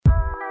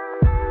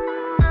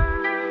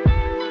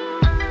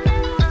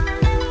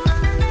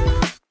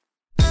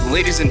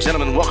Ladies and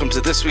gentlemen, welcome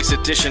to this week's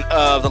edition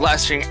of the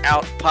Lasching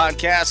Out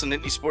podcast on the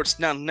Nittany Sports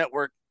Now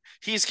Network.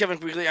 He's Kevin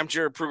Quigley. I'm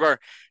Jared Prugar.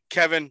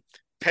 Kevin,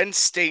 Penn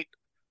State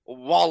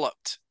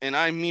walloped, and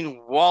I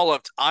mean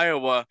walloped,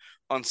 Iowa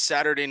on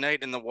Saturday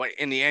night in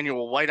the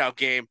annual whiteout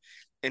game,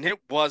 and it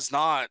was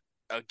not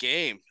a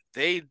game.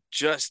 They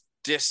just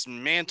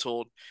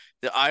dismantled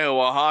the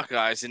Iowa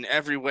Hawkeyes in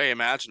every way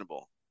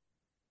imaginable.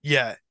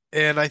 Yeah,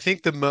 and I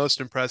think the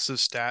most impressive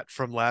stat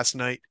from last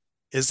night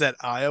is that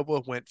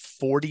Iowa went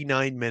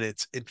 49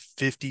 minutes and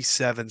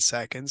 57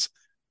 seconds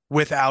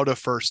without a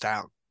first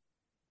down.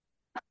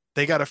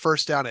 They got a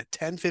first down at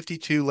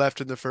 10:52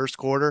 left in the first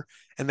quarter,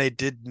 and they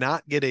did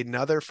not get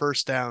another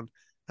first down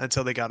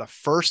until they got a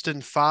 1st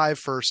and 5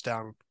 first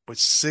down with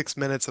 6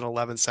 minutes and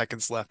 11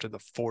 seconds left in the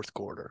fourth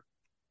quarter.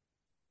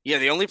 Yeah,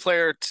 the only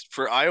player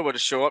for Iowa to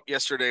show up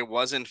yesterday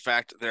was, in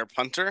fact, their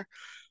punter.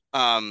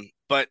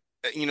 But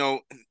you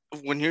know,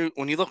 when you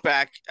look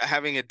back,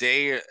 having a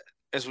day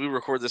as we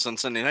record this on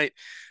Sunday night,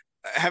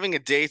 having a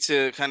day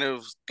to kind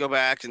of go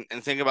back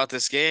and think about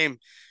this game,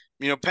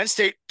 Penn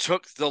State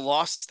took the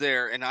loss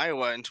there in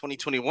Iowa in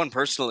 2021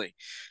 personally.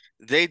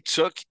 They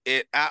took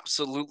it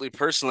absolutely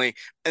personally,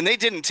 and they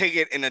didn't take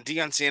it in a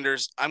Deion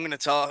Sanders, I'm going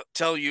to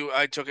tell you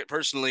I took it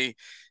personally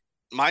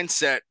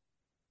mindset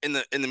in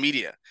the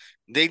media.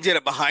 They did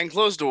it behind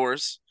closed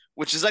doors,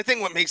 which is, I think,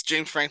 what makes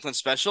James Franklin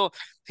special.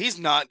 He's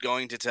not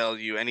going to tell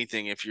you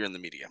anything if you're in the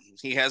media.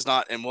 He has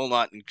not and will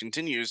not and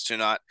continues to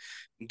not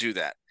do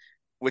that,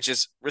 which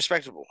is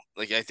respectable.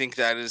 Like, I think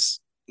that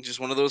is just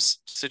one of those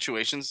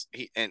situations.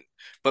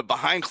 But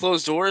behind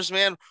closed doors,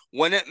 man,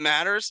 when it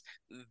matters,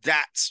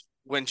 that's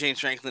when James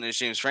Franklin is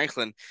James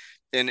Franklin.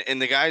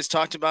 And the guys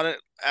talked about it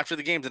after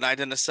the game tonight.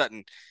 Dennis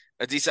Sutton,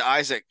 Adisa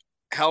Isaac,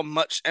 how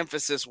much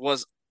emphasis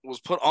was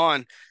put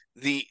on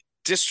the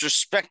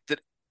disrespect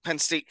that Penn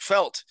State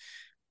felt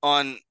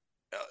on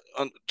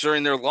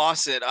during their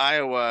loss at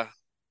Iowa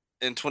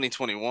in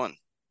 2021.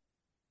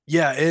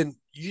 Yeah, and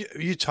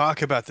you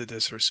talk about the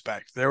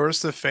disrespect. There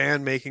was the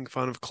fan making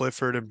fun of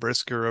Clifford and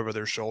Brisker over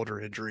their shoulder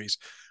injuries,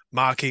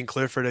 mocking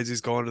Clifford as he's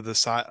going to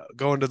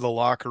the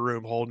locker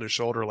room, holding his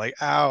shoulder like,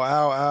 ow,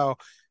 ow,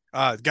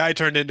 ow. Guy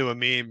turned into a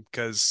meme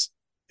because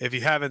if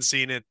you haven't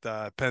seen it,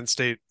 Penn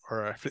State,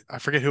 or I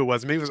forget who it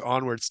was, maybe it was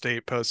Onward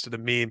State, posted a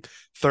meme,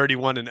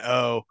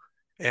 31-0,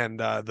 and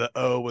the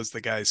O was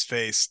the guy's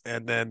face.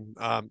 And then,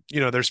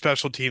 their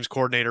special teams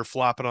coordinator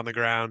flopping on the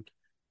ground,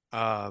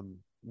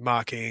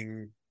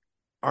 mocking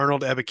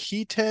Arnold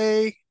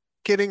Ebiketie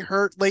getting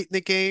hurt late in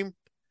the game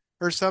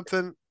or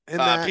something in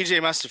that. PJ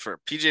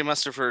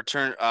Mustafer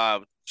turned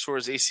tore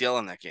his ACL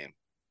in that game.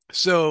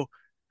 So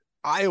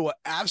Iowa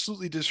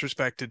absolutely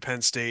disrespected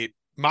Penn State,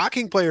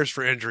 mocking players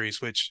for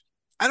injuries, which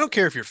I don't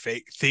care if you're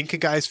think a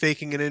guy's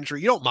faking an injury.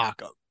 You don't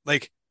mock them.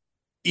 Like,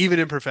 even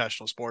in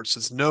professional sports,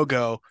 it's no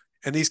go.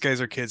 And these guys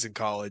are kids in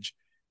college.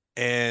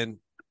 And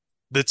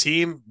the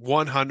team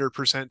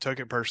 100% took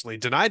it personally.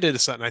 Deni did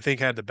something I think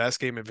had the best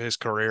game of his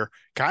career.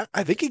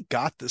 I think he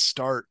got the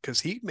start because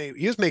he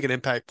was making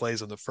impact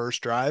plays on the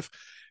first drive.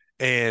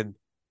 And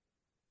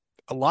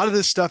a lot of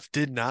this stuff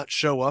did not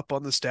show up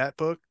on the stat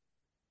book.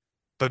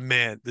 But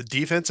man, the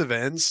defensive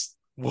ends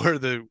were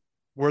the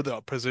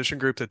position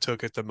group that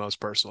took it the most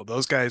personal.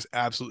 Those guys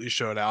absolutely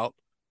showed out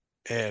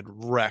and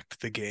wrecked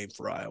the game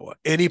for Iowa.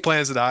 Any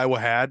plans that Iowa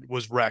had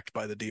was wrecked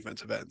by the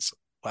defensive ends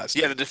last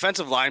night. The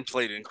defensive line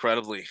played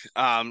incredibly.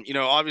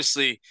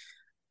 Obviously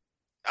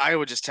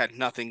Iowa just had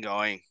nothing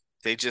going.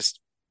 They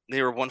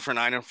were 1 for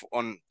 9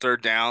 on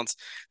third downs.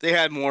 They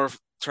had more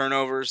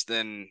turnovers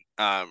than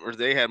or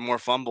they had more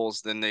fumbles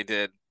than they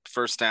did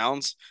first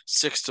downs,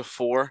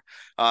 6-4.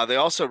 They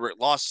also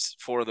lost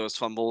 4 of those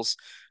fumbles.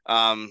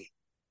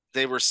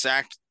 They were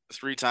sacked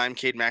 3 times.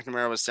 Cade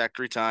McNamara was sacked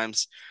 3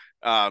 times.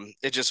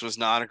 It just was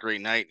not a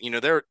great night.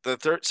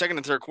 Second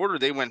and third quarter,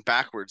 they went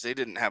backwards. They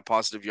didn't have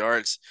positive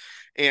yards.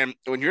 And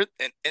when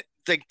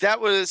like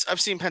that was,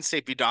 I've seen Penn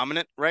State be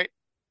dominant, right?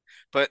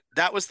 But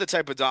that was the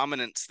type of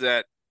dominance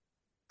that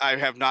I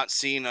have not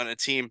seen on a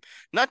team,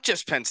 not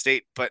just Penn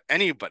State, but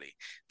anybody.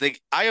 Like,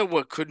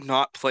 Iowa could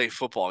not play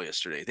football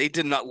yesterday. They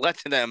did not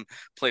let them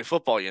play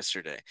football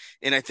yesterday.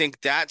 And I think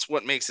that's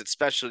what makes it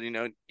special.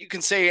 You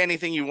can say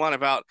anything you want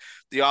about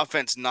the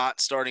offense not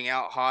starting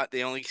out hot.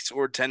 They only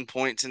scored 10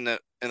 points in the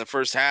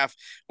first half,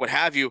 what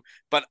have you.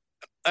 But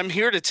I'm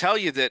here to tell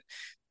you that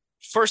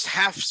first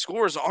half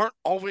scores aren't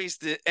always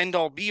the end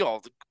all be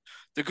all.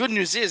 The good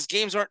news is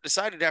games aren't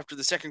decided after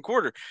the second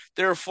quarter.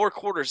 There are 4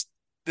 quarters.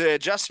 The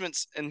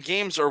adjustments and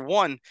games are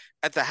won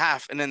at the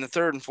half and then the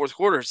third and fourth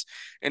quarters.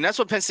 And that's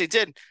what Penn State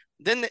did.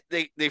 Then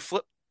they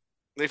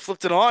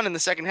flipped it on in the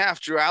second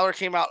half. Drew Aller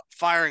came out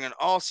firing on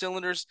all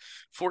cylinders,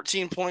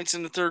 14 points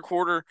in the third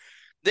quarter.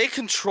 They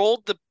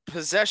controlled the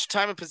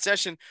time of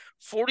possession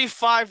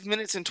 45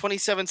 minutes and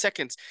 27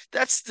 seconds.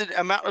 That's the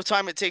amount of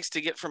time it takes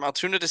to get from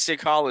Altoona to State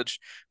College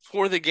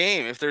for the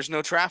game if there's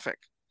no traffic.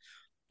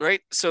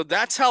 Right? So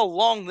that's how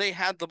long they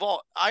had the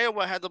ball.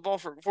 Iowa had the ball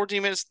for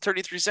 14 minutes,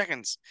 33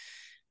 seconds.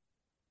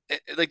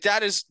 Like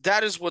that is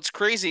what's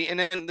crazy. And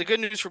then the good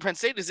news for Penn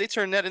State is they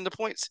turned that into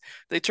points.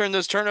 They turned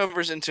those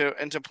turnovers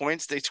into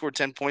points. They scored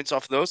 10 points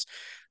off of those.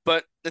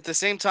 But at the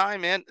same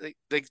time, man,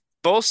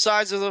 both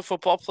sides of the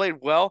football played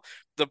well.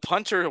 The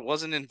punter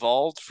wasn't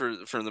involved for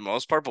the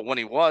most part, but when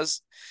he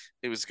was,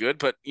 it was good.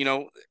 But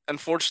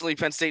unfortunately,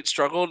 Penn State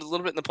struggled a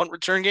little bit in the punt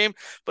return game.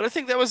 But I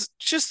think that was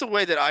just the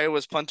way that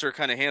Iowa's punter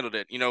kind of handled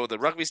it. The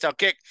rugby style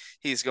kick,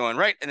 he's going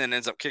right and then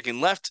ends up kicking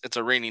left. It's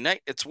a rainy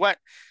night. It's wet.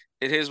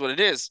 It is what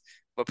it is.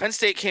 But Penn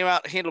State came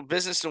out, handled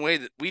business in a way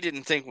that we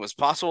didn't think was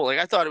possible. Like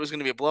I thought it was going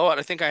to be a blowout.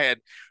 I think I had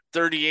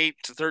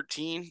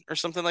 38-13 or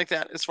something like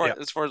that as far Yeah.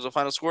 as the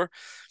final score.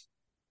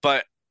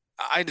 But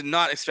I did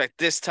not expect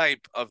this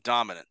type of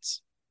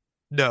dominance.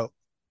 No,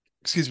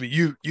 excuse me.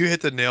 You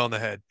hit the nail on the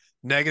head.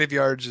 Negative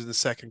yards in the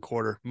second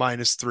quarter,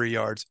 -3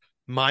 yards,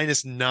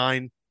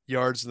 -9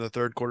 yards in the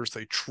third quarter. So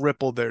they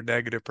tripled their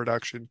negative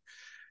production.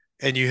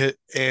 And you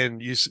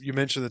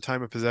mentioned the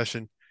time of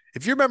possession.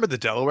 If you remember the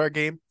Delaware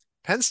game,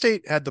 Penn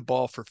State had the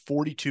ball for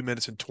 42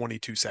 minutes and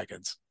 22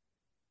 seconds.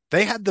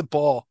 They had the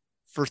ball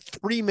for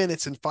 3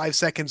 minutes and 5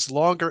 seconds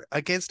longer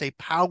against a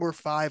Power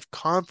Five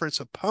conference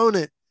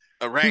opponent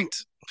A who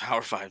ranked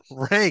Power Five.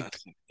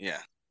 ranked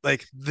Yeah.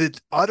 like the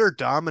utter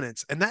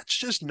dominance. And that's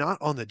just not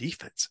on the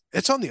defense.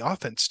 It's on the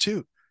offense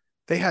too.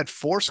 They had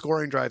 4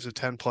 scoring drives of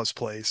 10 plus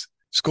plays,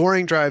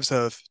 scoring drives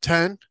of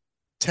 10,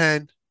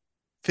 10,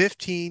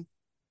 15,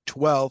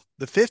 12.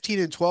 The 15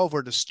 and 12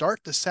 were to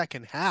start the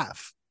second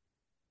half.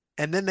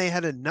 And then they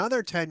had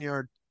another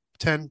 10-yard,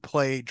 10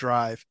 play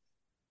drive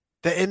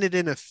that ended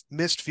in a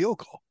missed field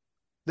goal.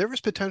 There was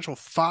potential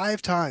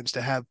 5 times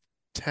to have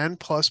 10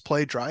 plus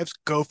play drives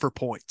go for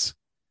points.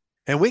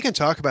 And we can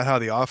talk about how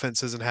the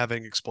offense isn't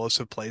having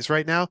explosive plays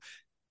right now.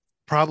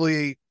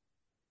 Probably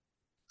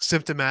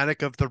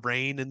symptomatic of the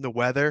rain and the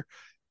weather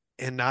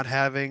and not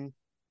having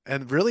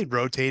and really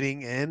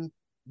rotating in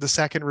the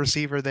second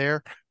receiver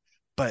there.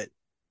 But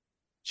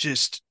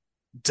just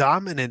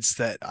dominance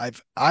that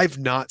I've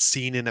not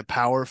seen in a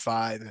Power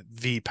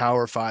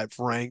Five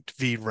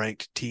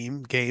ranked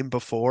team game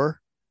before.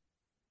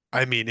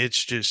 I mean,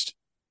 it's just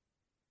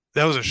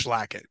that was a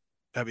schlacken.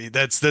 I mean,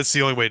 that's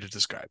the only way to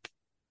describe.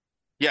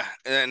 Yeah,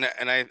 and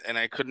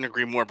I couldn't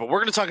agree more. But we're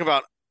going to talk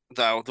about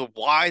the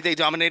why they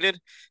dominated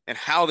and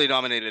how they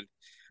dominated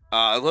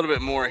a little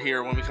bit more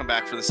here when we come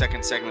back for the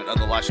second segment of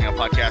the Lasching Out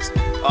podcast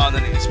on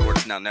the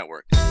Sports Now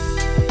Network.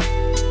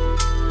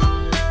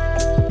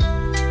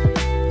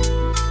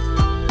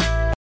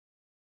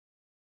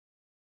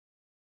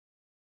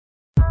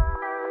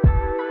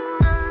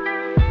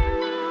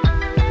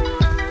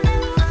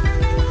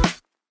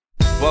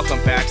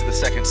 Welcome back to the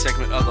second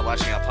segment of the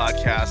Lasching Out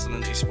podcast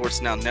on the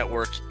Sports Now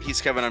Network.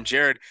 He's Kevin. I'm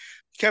Jared.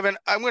 Kevin,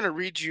 I'm going to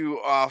read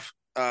you off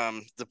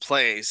the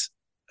plays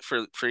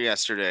for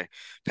yesterday.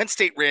 Penn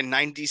State ran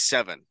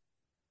 97.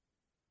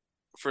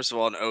 First of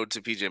all, an ode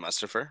to PJ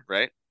Mustafer,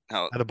 right?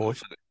 How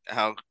Attaboy.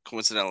 how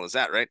coincidental is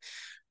that, right?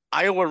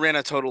 Iowa ran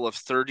a total of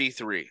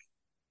 33.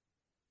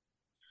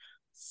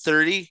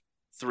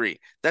 33.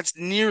 That's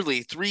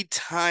nearly 3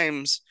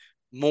 times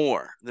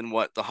more than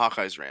what the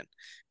Hawkeyes ran.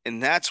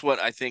 And that's what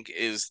I think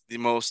is the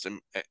most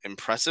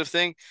impressive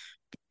thing.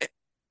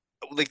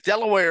 Like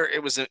Delaware,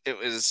 it was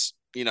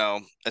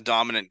a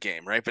dominant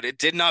game, right? But it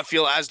did not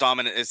feel as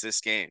dominant as this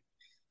game.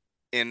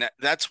 And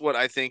that's what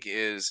I think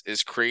is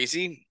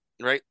crazy,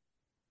 right?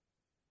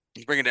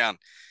 Bring it down.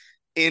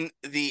 In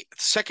the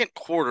second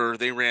quarter,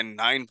 they ran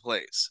 9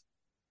 plays.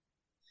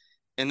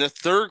 In the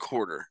third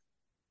quarter,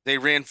 they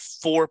ran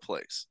 4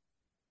 plays.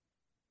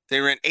 They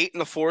ran 8 in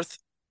the fourth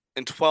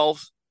and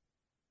 12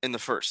 in the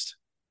first.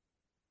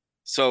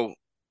 So,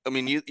 I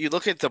mean, you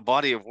look at the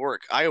body of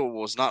work. Iowa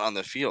was not on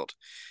the field.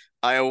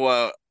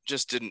 Iowa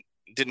just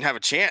didn't have a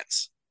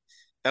chance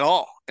at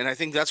all. And I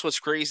think that's what's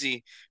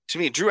crazy to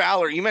me. Drew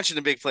Aller, you mentioned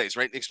the big plays,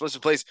 right? The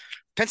explosive plays.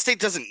 Penn State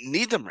doesn't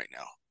need them right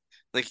now.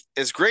 Like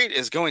as great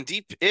as going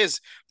deep is,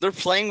 they're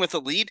playing with a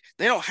lead.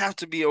 They don't have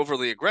to be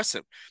overly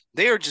aggressive.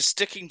 They are just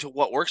sticking to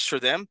what works for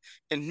them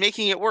and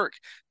making it work.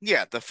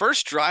 Yeah, the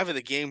first drive of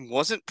the game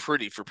wasn't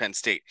pretty for Penn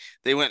State.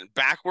 They went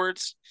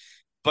backwards,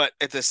 but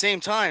at the same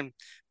time,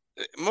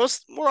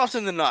 more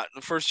often than not,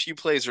 the first few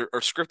plays are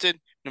scripted,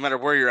 no matter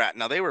where you're at.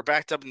 Now they were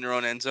backed up in their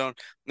own end zone,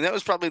 and that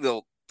was probably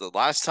the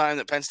last time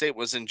that Penn State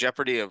was in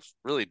jeopardy of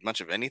really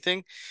much of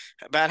anything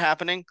bad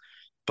happening.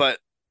 But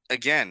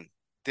again,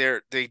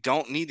 they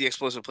don't need the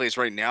explosive plays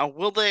right now.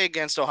 Will they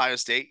against Ohio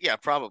State? Yeah,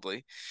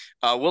 probably.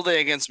 Will they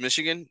against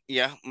Michigan?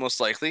 Yeah, most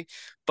likely.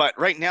 But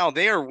right now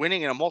they are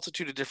winning in a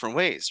multitude of different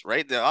ways,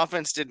 right? The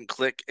offense didn't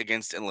click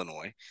against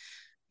Illinois.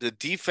 The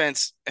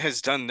defense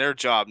has done their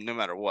job no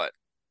matter what.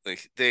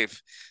 Like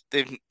they've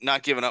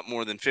not given up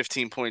more than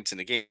 15 points in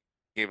the game.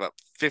 Gave up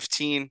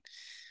 15,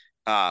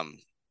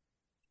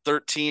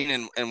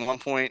 13 and 1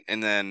 point,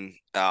 and then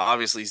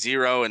obviously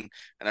 0 and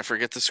I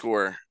forget the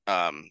score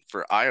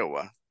for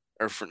Iowa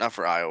or for not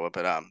for Iowa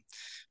but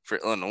for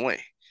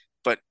Illinois.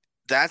 But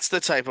that's the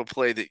type of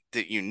play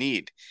that you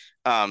need.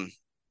 They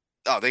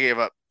gave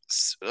up,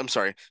 I'm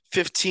sorry,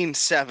 15,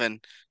 7,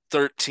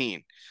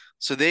 13.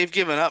 So they've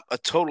given up a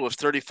total of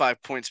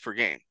 35 points per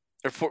game,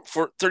 or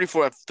for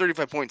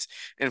 35 points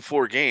in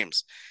 4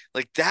 games.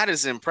 Like that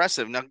is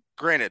impressive. Now,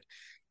 granted,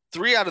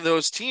 3 out of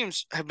those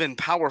teams have been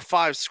Power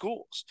Five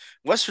schools.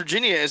 West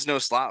Virginia is no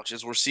slouch,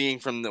 as we're seeing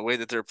from the way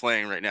that they're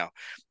playing right now.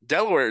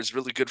 Delaware is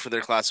really good for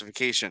their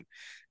classification.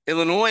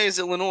 Illinois is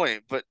Illinois,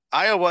 but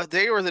Iowa,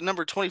 they were the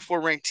number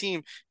 24 ranked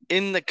team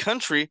in the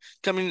country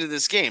coming to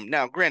this game.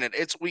 Now, granted,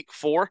 it's week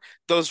 4.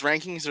 Those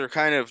rankings are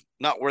kind of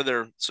not where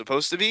they're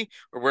supposed to be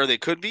or where they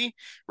could be,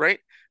 right?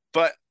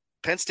 But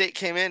Penn State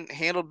came in,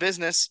 handled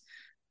business,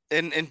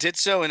 and did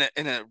so in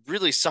a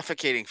really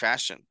suffocating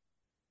fashion.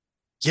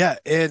 Yeah,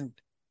 and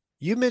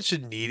you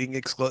mentioned needing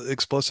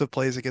explosive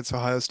plays against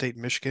Ohio State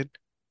and Michigan.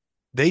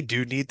 They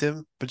do need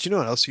them, but you know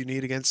what else you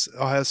need against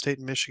Ohio State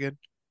and Michigan?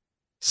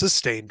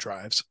 Sustained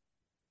drives.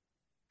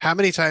 How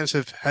many times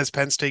has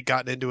Penn State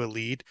gotten into a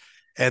lead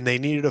and they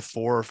needed a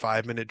 4 or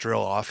 5 minute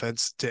drill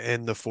offense to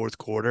end the fourth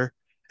quarter,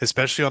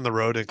 especially on the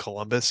road in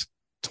Columbus?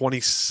 20, I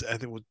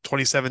think it was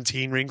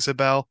 2017 rings a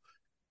bell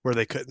where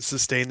they couldn't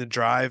sustain the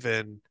drive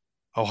and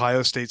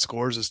Ohio State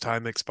scores as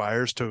time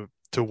expires to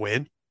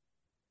win,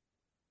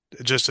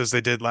 just as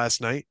they did last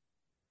night.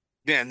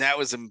 Man, that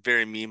was a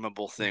very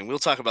memeable thing. We'll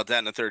talk about that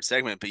in the third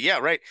segment. But yeah,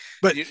 right.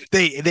 But You,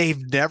 they've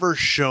never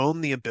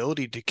shown the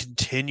ability to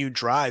continue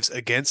drives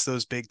against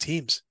those big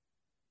teams.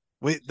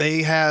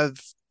 They have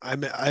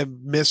I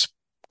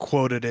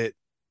misquoted it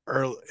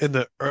early in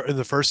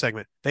the first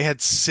segment. They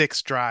had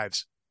 6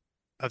 drives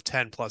of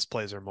 10 plus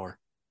plays or more.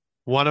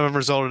 One of them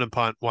resulted in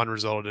punt, one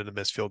resulted in a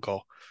missed field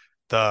goal.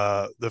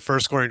 The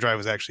first scoring drive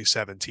was actually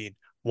 17.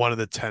 One of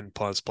the 10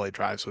 plus play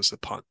drives was a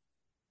punt.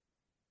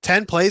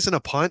 10 plays and a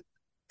punt,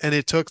 and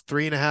it took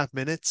 3.5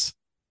 minutes.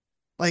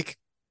 Like,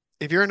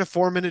 if you're in a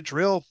 4 minute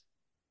drill,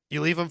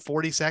 you leave them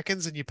 40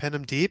 seconds and you pin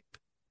them deep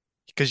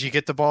because you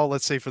get the ball,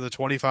 let's say for the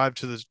 25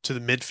 to the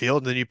midfield,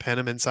 and then you pin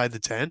them inside the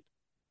 10.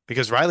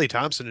 Because Riley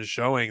Thompson is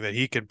showing that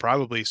he can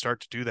probably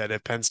start to do that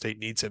if Penn State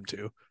needs him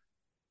to.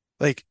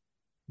 Like,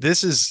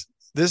 this is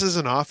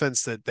an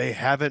offense that they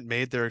haven't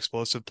made their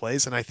explosive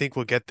plays, and I think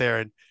we'll get there.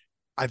 And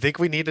I think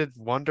we need to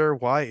wonder,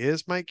 why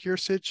is Mike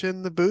Yursich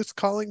in the booth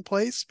calling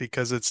plays,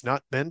 because it's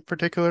not been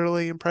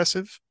particularly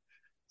impressive.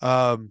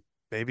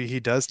 Maybe he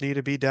does need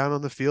to be down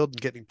on the field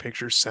and getting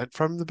pictures sent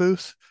from the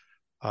booth.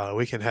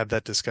 We can have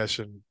that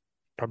discussion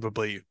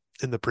probably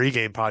in the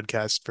pregame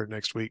podcast for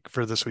next week,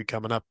 for this week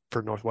coming up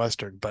for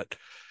Northwestern. But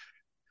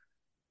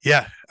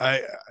yeah,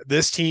 I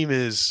this team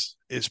is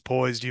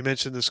poised. You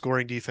mentioned the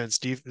scoring defense.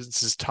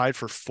 Defense is tied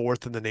for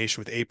fourth in the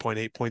nation with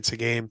 8.8 points a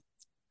game.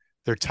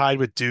 They're tied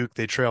with Duke.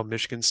 They trail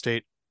Michigan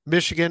State,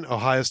 Michigan,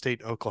 Ohio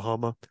State,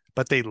 Oklahoma,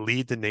 but they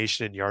lead the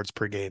nation in yards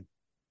per game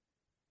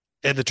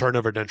and the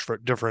turnover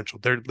differential.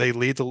 They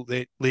lead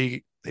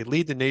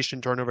the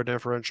nation turnover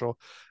differential.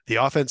 The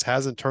offense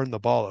hasn't turned the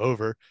ball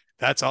over.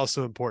 That's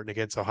also important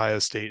against Ohio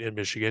State and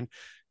Michigan.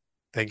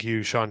 Thank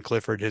you, Sean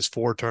Clifford, his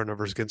 4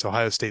 turnovers against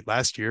Ohio State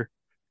last year.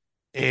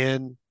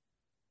 And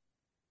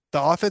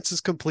the offense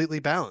is completely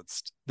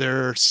balanced.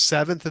 They're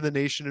 7th in the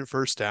nation in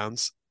first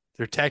downs.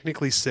 They're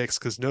technically 6th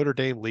because Notre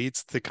Dame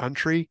leads the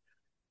country,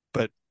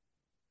 but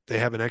they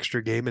have an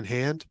extra game in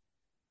hand.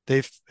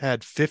 They've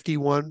had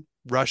 51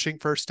 rushing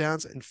first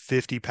downs and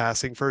 50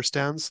 passing first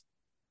downs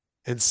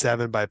and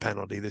 7 by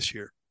penalty this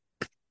year.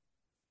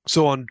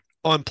 So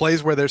on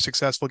plays where they're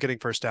successful getting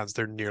first downs,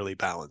 they're nearly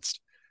balanced.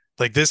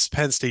 Like, this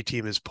Penn State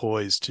team is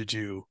poised to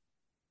do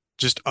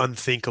just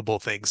unthinkable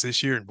things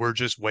this year, and we're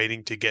just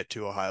waiting to get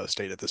to Ohio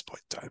State at this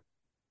point in time.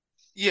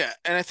 yeah,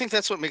 and I think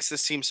that's what makes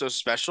this team so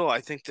special.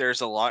 I think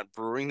there's a lot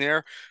brewing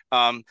there.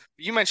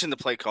 You mentioned the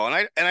play call,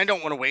 and I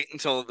don't want to wait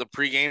until the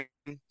pregame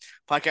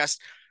podcast.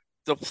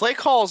 The play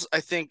calls, I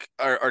think,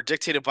 are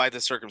dictated by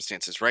the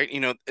circumstances, right?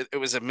 It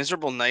was a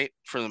miserable night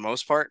for the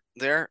most part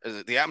there.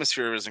 The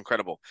atmosphere was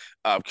incredible.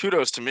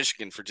 Kudos to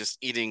Michigan for just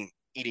eating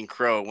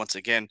crow once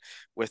again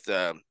with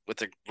the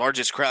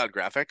largest crowd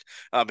graphic,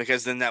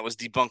 because then that was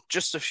debunked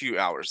just a few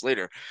hours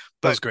later. That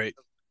But was great.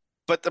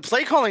 but the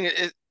play calling,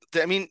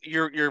 I mean,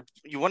 you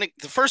want to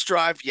the first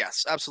drive,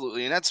 yes,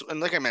 absolutely, and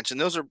like I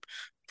mentioned, those are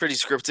pretty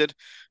scripted,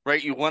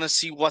 right? You want to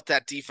see what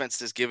that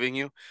defense is giving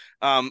you,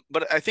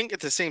 but I think at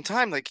the same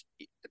time, like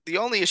the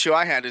only issue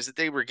I had is that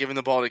they were giving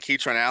the ball to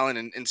Keytron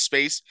Allen in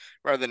space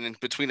rather than in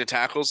between the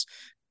tackles,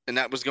 and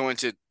that was going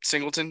to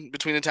Singleton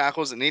between the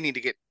tackles, and they need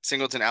to get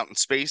Singleton out in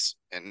space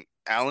and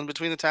Allen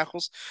between the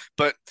tackles,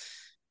 but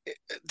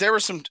there were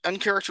some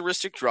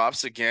uncharacteristic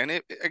drops again.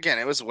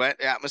 It was wet.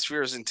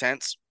 Atmosphere is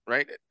intense,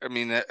 right? I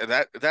mean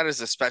that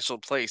is a special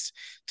place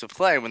to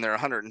play when there are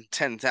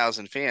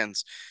 110,000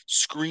 fans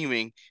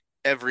screaming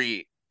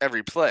every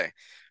play.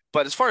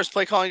 But as far as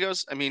play calling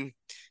goes, I mean,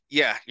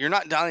 yeah, you're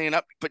not dialing it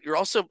up, but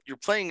you're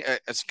playing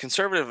a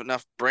conservative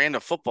enough brand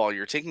of football.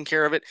 You're taking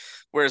care of it.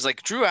 Whereas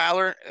like Drew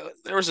Aller,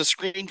 there was a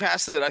screen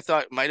pass that I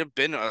thought might have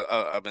been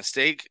a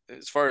mistake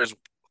as far as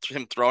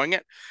him throwing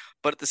it,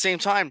 but at the same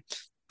time,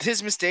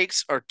 his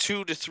mistakes are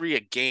 2 to 3 a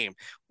game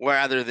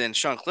rather than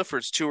Sean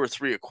Clifford's 2 or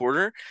 3 a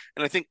quarter.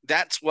 And I think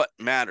that's what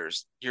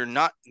matters. You're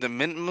not the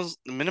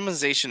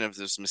minimization of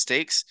those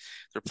mistakes.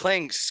 They're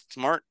playing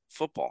smart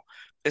football.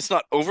 It's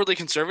not overly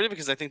conservative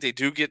because I think they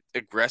do get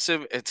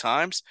aggressive at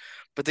times,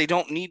 but they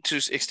don't need to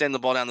extend the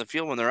ball down the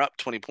field when they're up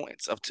 20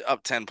 points,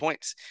 up 10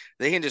 points.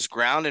 They can just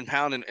ground and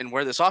pound and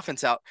wear this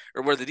offense out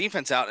or wear the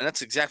defense out. And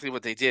that's exactly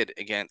what they did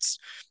against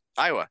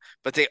Iowa.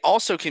 But they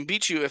also can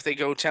beat you if they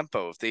go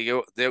tempo, if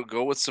they'll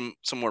go with some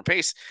more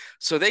pace.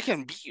 So they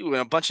can beat you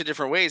in a bunch of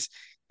different ways.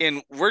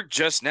 And we're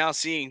just now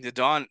seeing the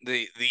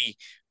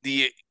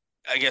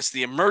I guess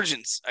the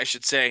emergence, I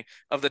should say,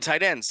 of the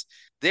tight ends.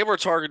 They were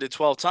targeted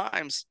 12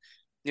 times.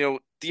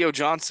 Theo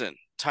Johnson,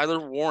 Tyler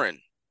Warren,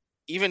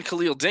 even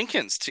Khalil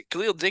Dinkins.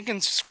 Khalil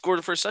Dinkins scored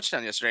the first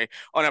touchdown yesterday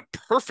on a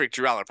perfect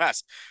Drew Aller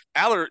pass.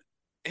 Aller,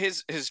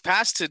 his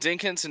pass to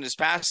Dinkins and his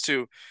pass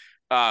to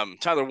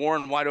Tyler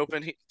Warren wide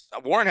open.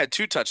 Warren had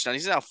 2 touchdowns.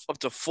 He's now up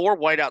to 4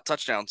 whiteout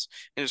touchdowns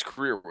in his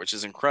career, which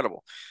is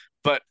incredible.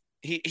 But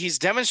he's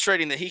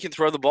demonstrating that he can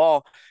throw the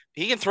ball.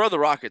 He can throw the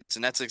rockets,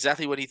 and that's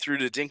exactly what he threw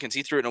to Dinkins.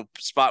 He threw it in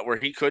a spot where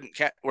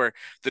where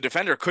the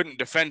defender couldn't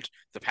defend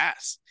the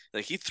pass.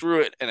 Like he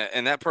threw it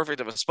in that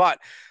perfect of a spot.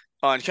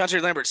 On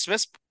Keontae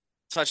Lambert-Smith's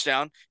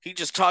touchdown, he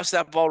just tossed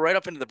that ball right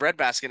up into the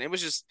breadbasket. It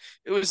was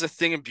a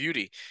thing of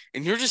beauty,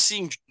 and you're just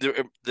seeing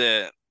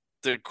the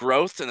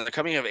growth and the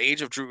coming of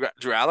age of Drew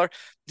Aller.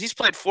 He's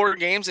played 4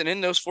 games, and in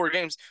those 4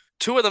 games,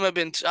 2 of them have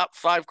been top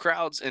 5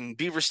 crowds in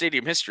Beaver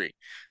Stadium history.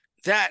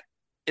 That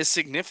is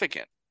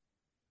significant.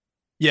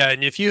 Yeah,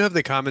 and if you have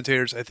the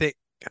commentators, I think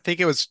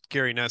it was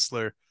Gary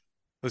Nestler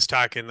was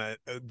talking that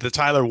the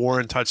Tyler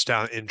Warren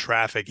touchdown in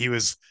traffic. He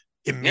was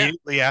Yeah.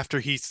 immediately after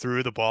he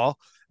threw the ball.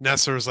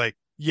 Nestler was like,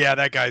 "Yeah,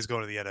 that guy's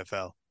going to the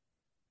NFL."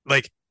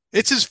 Like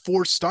it's his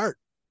 4th start,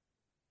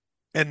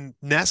 and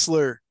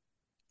Nestler,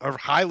 a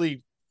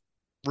highly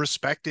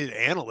respected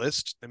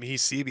analyst. I mean,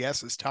 he's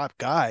CBS's top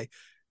guy,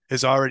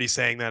 is already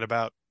saying that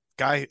about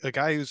a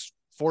guy who's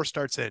 4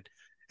 starts in.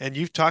 And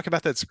you've talked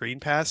about that screen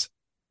pass.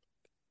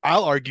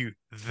 I'll argue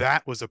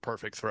that was a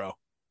perfect throw.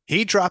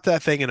 He dropped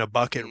that thing in a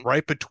bucket Mhm.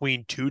 right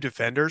between 2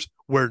 defenders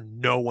where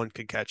no one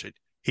could catch it.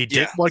 He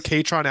Yeah. didn't want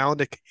Katron Allen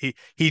to.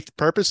 He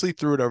purposely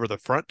threw it over the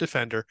front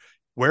defender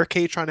where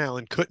Katron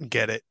Allen couldn't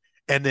get it,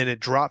 and then it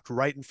dropped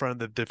right in front of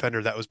the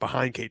defender that was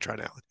behind Katron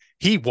Allen.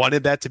 He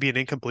wanted that to be an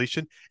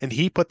incompletion, and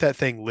he put that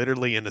thing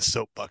literally in a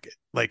soap bucket,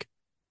 like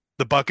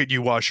the bucket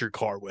you wash your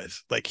car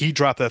with. Like he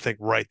dropped that thing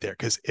right there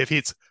because if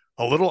it's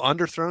a little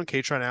underthrown,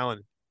 Katron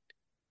Allen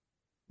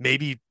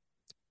maybe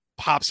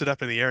pops it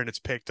up in the air and it's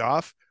picked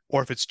off,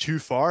 or if it's too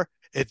far,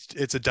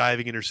 it's a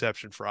diving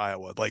interception for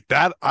Iowa. Like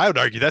that, I would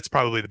argue that's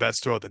probably the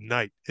best throw of the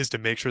night is to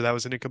make sure that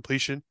was an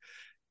incompletion.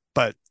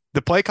 But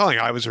the play calling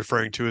I was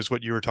referring to is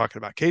what you were talking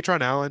about.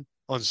 Katron Allen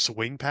on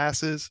swing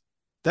passes.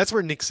 That's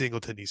where Nick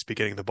Singleton needs to be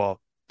getting the ball.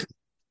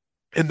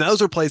 And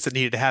those are plays that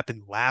needed to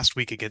happen last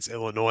week against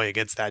Illinois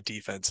against that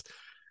defense.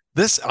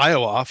 This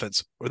Iowa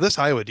offense or this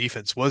Iowa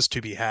defense was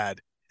to be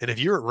had. And if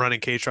you were running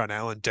Katron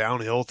Allen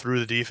downhill through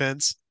the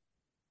defense,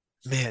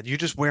 man, you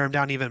just wear them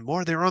down even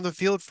more. They were on the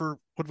field for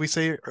what did we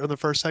say in the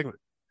first segment?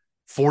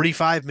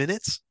 45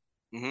 minutes?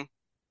 Hmm.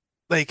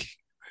 Like,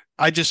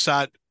 I just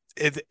thought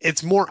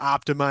it's more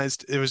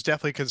optimized. It was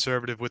definitely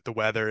conservative with the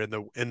weather and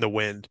the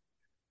wind.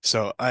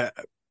 So I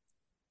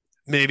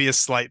maybe a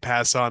slight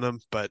pass on them,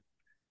 but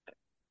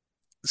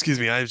excuse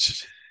me,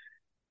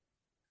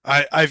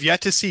 I've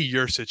yet to see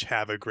Yursich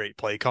have a great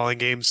play calling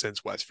game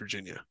since West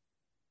Virginia.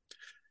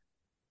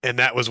 And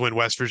that was when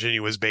West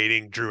Virginia was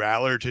baiting Drew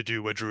Aller to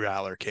do what Drew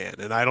Aller can.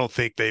 And I don't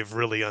think they've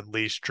really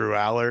unleashed Drew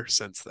Aller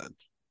since then.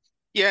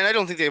 Yeah, and I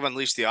don't think they've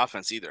unleashed the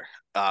offense either.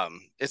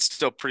 It's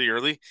still pretty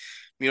early.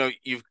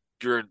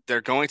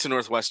 They're going to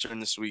Northwestern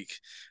this week.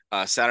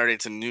 Saturday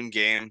it's a noon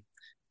game.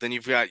 Then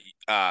you've got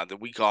the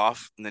week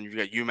off, and then you've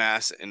got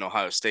UMass and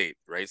Ohio State,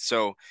 right?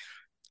 So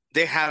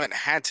they haven't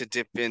had to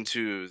dip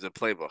into the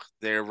playbook.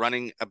 They're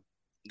running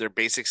their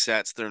basic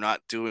sets. They're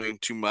not doing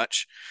too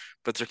much,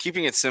 but they're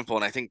keeping it simple.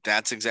 And I think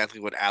that's exactly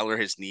what Aller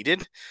has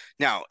needed.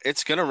 Now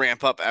it's going to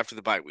ramp up after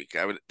the bye week.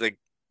 I would like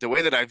the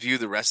way that I view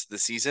the rest of the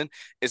season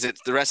is that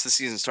the rest of the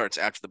season starts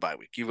after the bye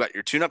week. You've got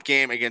your tune-up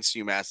game against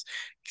UMass.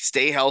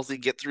 Stay healthy,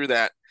 get through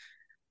that,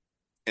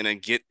 and then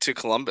get to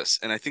Columbus.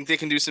 And I think they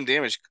can do some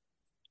damage.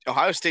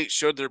 Ohio State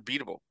showed they're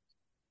beatable.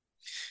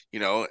 You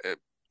know,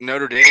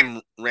 Notre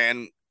Dame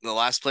ran the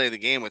last play of the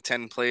game with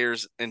 10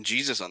 players and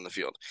Jesus on the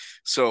field.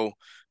 So,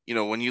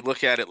 when you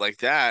look at it like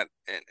that,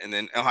 and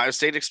then Ohio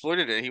State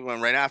exploited it, he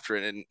went right after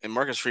it. And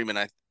Marcus Freeman,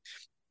 I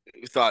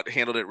thought,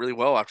 handled it really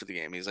well after the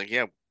game. He's like,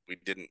 yeah, we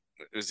didn't,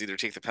 it was either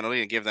take the penalty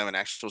and give them an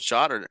actual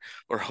shot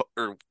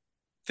or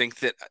think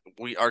that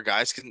our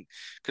guys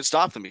could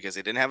stop them because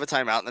they didn't have a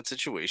timeout in that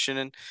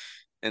situation.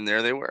 And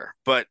there they were.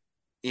 But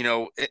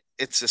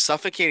it's a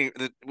suffocating.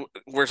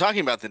 We're talking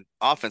about the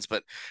offense,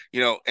 but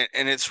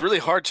and it's really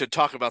hard to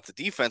talk about the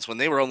defense when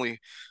they were only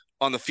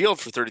on the field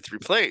for 33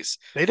 plays.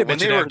 They But didn't when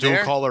mention they were Abdul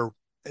there, Carter.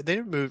 They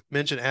didn't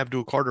mention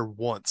Abdul Carter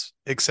once,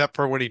 except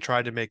for when he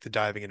tried to make the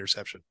diving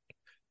interception.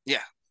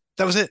 yeah,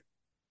 That was it.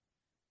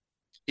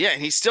 Yeah,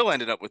 and he still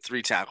ended up with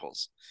 3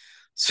 tackles.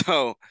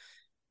 So,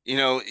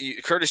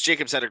 Curtis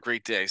Jacobs had a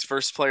great day. His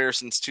first player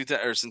since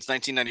 2000 or since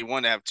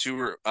 1991 to have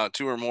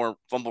two or more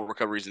fumble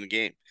recoveries in the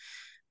game.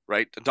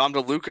 Right, Dom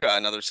DeLuca,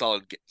 another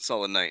solid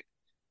night.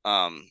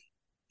 Um,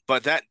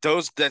 but that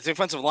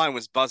defensive line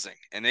was buzzing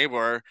and they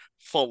were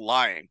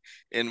flying.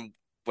 And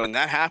when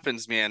that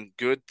happens, man,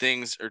 good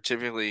things are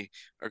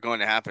going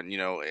to happen.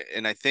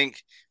 And I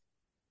think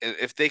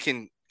if they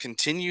can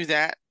continue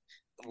that,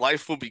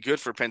 life will be good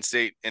for Penn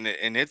State, and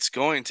it's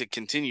going to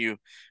continue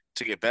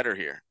to get better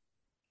here.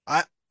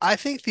 I I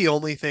think the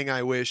only thing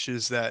I wish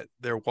is that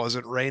there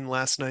wasn't rain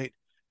last night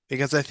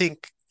because I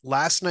think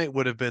last night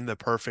would have been the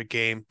perfect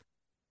game.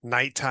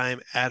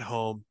 Nighttime at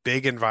home,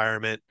 big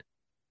environment,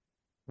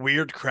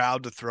 weird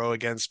crowd to throw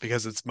against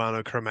because it's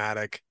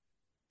monochromatic.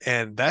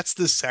 And that's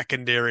the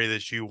secondary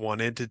that you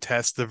wanted to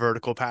test the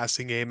vertical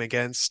passing game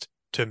against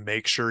to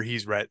make sure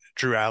he's ready.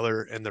 Drew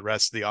Aller and the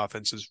rest of the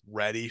offense is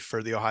ready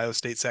for the Ohio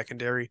State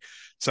secondary.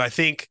 So I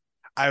think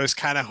I was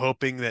kind of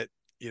hoping that,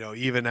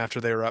 even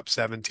after they were up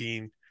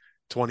 17,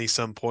 20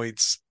 some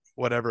points,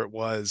 whatever it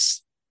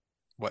was,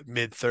 what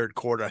mid third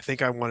quarter, I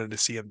think I wanted to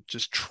see him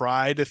just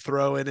try to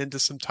throw it into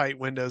some tight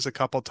windows a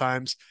couple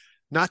times,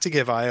 not to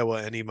give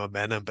Iowa any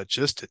momentum, but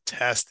just to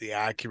test the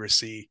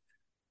accuracy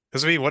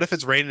because I mean, what if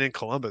it's raining in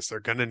Columbus? They're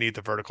going to need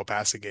the vertical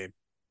passing game.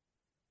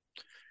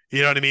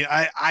 You know what I mean?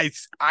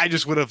 I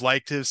just would have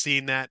liked to have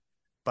seen that,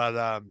 but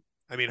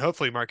I mean,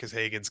 hopefully Marcus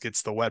Hagans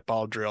gets the wet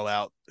ball drill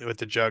out with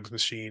the jugs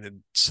machine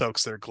and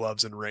soaks their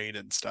gloves in rain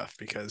and stuff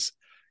because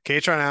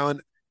Katron Allen,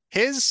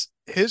 his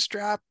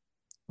drop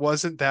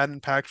wasn't that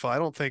impactful. I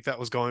don't think that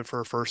was going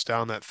for a first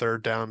down. That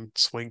third down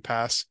swing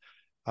pass.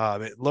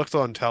 It looked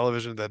on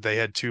television that they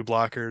had 2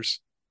 blockers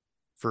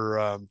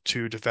for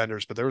 2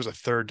 defenders, but there was a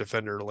third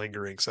defender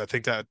lingering. So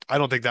I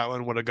don't think that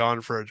one would have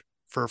gone for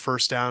a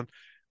first down.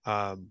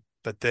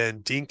 But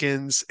then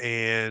Dinkins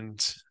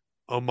and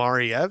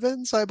Omari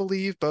Evans, I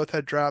believe, both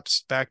had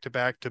drops back to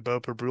back to Bo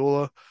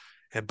Prabula,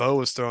 and Bo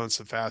was throwing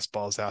some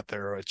fastballs out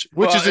there, which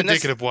Well, is and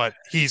that's indicative of what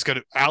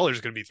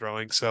Aller's gonna be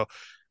throwing. So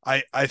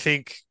I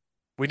think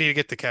we need to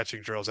get the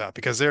catching drills out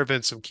because there have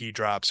been some key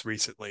drops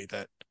recently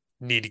that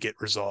need to get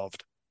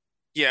resolved.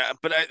 Yeah,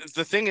 but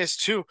the thing is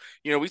too,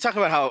 we talk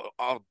about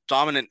how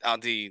dominant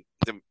the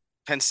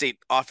Penn State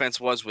offense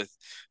was with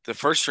the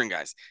first string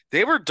guys.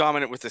 They were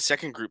dominant with the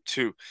second group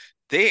too.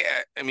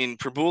 I mean,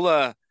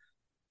 Prabula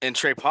and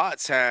Trey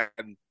Potts had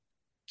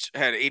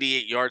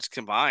 88 yards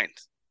combined,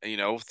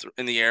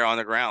 in the air on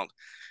the ground.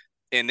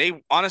 And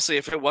they honestly,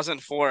 if it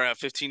wasn't for a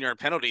 15-yard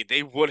penalty,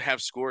 they would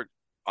have scored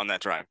on that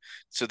drive.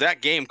 So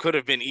that game could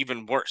have been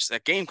even worse.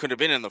 That game could have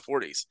been in the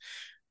 40s.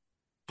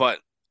 But,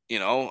 you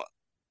know,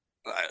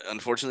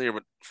 unfortunately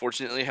or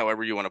fortunately,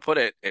 however you want to put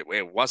it,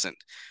 it wasn't.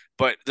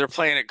 But they're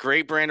playing a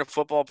great brand of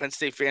football. Penn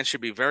State fans should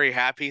be very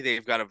happy.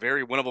 They've got a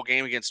very winnable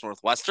game against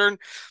Northwestern,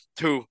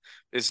 who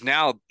is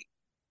now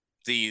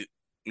the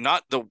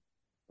not the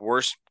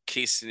worst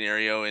case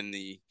scenario in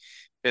the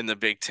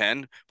Big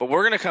Ten. But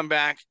we're going to come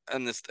back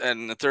in the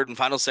third and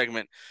final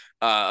segment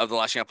of the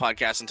Lasching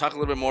podcast and talk a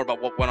little bit more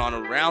about what went on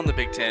around the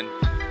Big Ten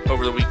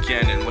over the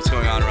weekend and what's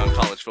going on around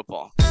college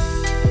football.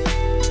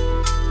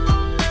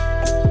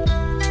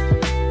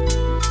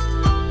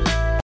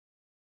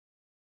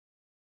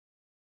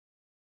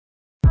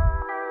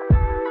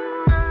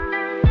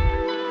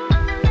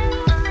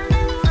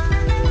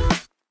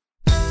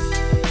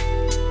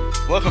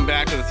 Welcome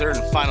back to the third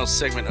and final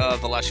segment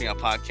of the Lashing Out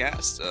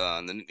podcast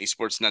on the Nittany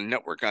Sports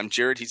Network. I'm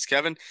Jared. He's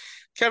Kevin.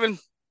 Kevin,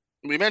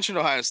 we mentioned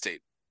Ohio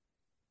State.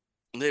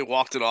 They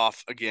walked it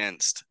off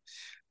against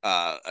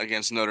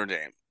Notre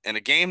Dame in a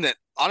game that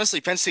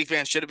honestly Penn State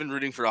fans should have been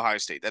rooting for Ohio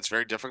State. That's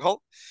very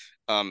difficult,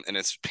 and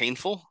it's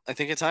painful, I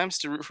think, at times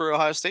to root for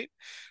Ohio State.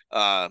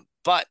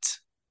 But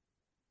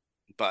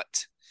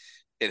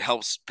it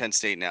helps Penn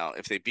State now.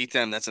 If they beat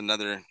them, that's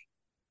another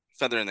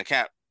feather in the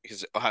cap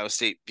because Ohio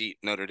State beat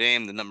Notre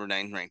Dame, the number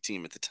 9 ranked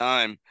team at the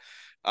time,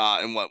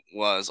 in what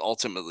was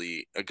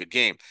ultimately a good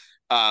game.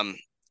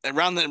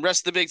 Around the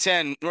rest of the Big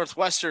Ten,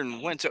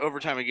 Northwestern went to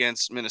overtime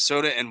against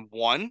Minnesota and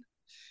won.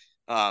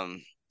 Did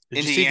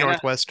you see Indiana,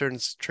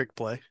 Northwestern's trick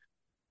play?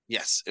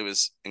 yes, it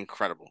was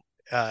incredible.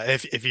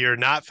 If you're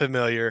not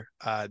familiar,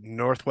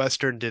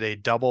 Northwestern did a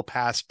double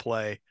pass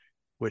play,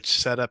 which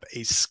set up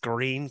a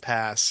screen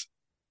pass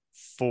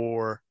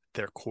for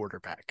their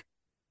quarterback.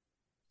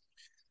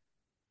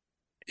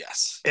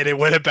 Yes. And it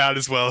went about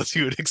as well as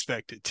you would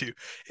expect it to.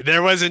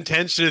 There was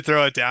intention to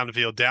throw it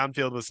downfield.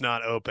 Downfield was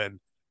not open,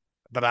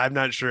 but I'm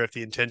not sure if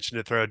the intention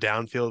to throw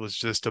downfield was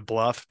just a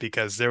bluff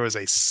because there was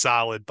a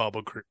solid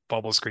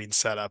bubble screen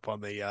setup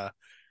on the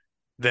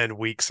then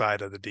weak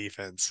side of the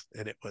defense,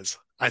 and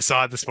I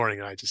saw it this morning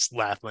and I just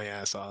laughed my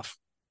ass off.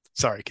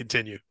 Sorry,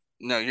 continue.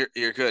 No,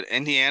 you're good.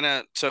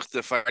 Indiana took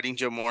the Fighting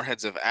Joe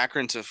Moorheads of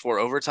Akron to 4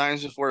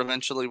 overtimes before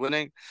eventually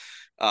winning.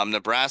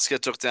 Nebraska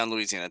took down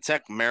Louisiana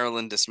Tech.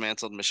 Maryland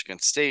dismantled Michigan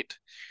State.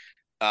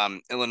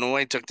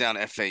 Illinois took down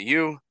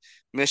FAU.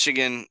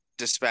 Michigan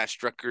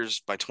dispatched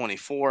Rutgers by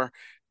 24.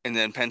 And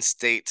then Penn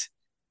State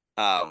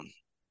um,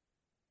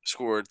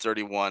 scored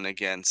 31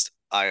 against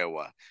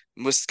Iowa.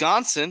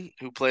 Wisconsin,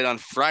 who played on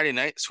Friday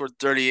night, scored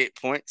 38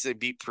 points. They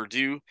beat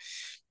Purdue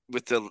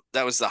with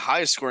that was the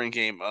highest scoring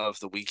game of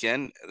the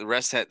weekend. The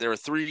rest had there were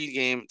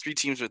three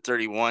teams with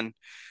 31,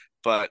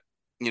 but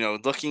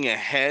looking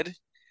ahead,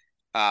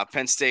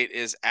 Penn State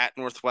is at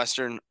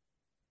Northwestern.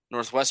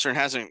 Northwestern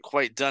hasn't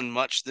quite done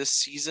much this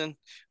season,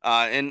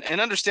 and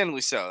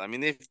understandably so. I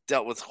mean, they've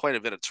dealt with quite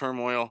a bit of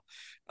turmoil.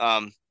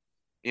 Um,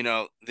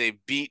 they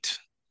beat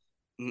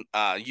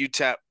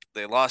UTEP.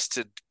 They lost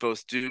to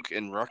both Duke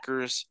and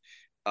Rutgers,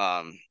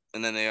 and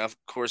then they of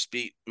course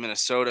beat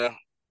Minnesota,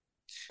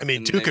 I mean,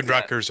 and Duke they've and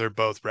got Rutgers are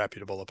both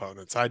reputable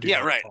opponents.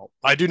 yeah, right,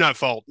 I do not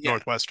fault yeah,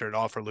 Northwestern at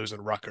all for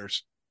losing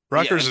Rutgers. yeah,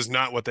 Rutgers is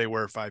not what they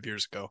were 5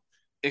 years ago.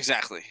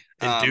 exactly.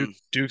 And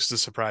Duke's the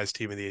surprise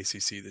team of the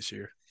ACC this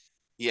year.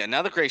 Yeah,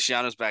 now that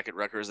Graciano's back at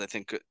Rutgers, I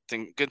think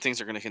good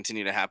things are going to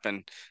continue to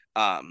happen.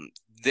 Um,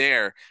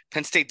 there,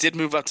 Penn State did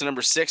move up to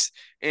number 6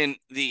 in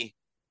the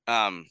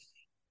um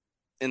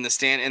in the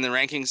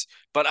rankings,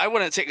 but I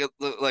want to take a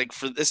look like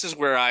for this is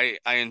where I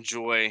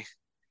enjoy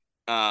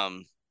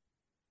um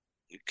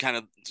kind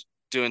of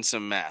doing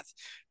some math,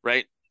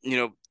 right?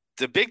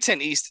 The Big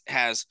Ten East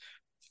has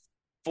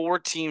 4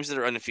 teams that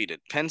are undefeated.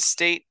 Penn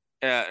State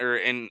are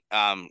in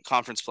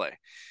conference play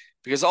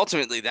because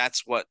ultimately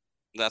that's what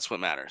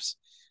matters.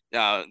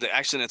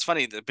 Actually, that's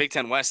funny. The Big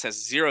Ten West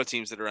has 0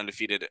 teams that are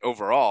undefeated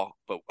overall,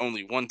 but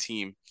only one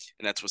team,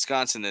 and that's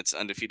Wisconsin, that's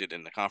undefeated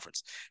in the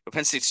conference. But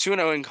Penn State's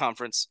 2-0 in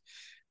conference.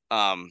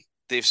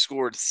 They've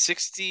scored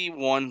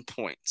 61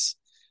 points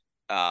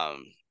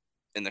um,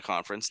 in the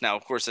conference. Now,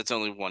 of course, that's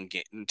only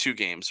 2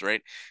 games,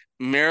 right?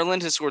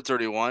 Maryland has scored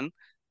 31.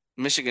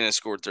 Michigan has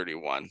scored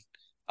 31.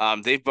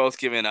 They've both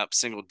given up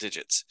single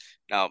digits.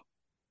 Now,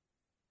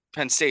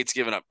 Penn State's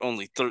given up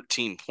only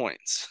 13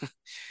 points.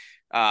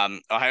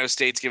 Ohio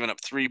State's given up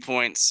 3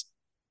 points.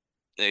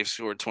 They've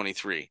scored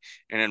 23.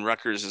 And then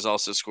Rutgers has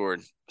also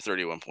scored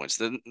 31 points.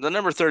 The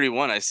number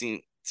 31 I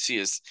see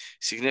is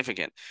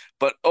significant.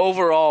 But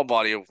overall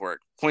body of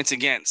work, points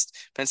against,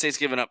 Penn State's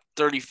given up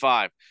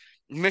 35.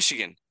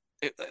 Michigan,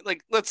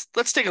 like let's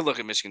take a look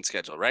at Michigan's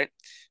schedule, right?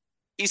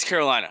 East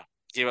Carolina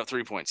gave up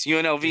 3 points.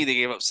 UNLV, they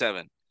gave up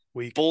 7.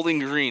 Weak, Bowling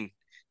Green,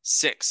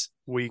 6.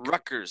 weak.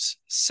 Rutgers,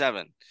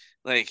 7.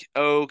 Like,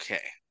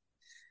 okay.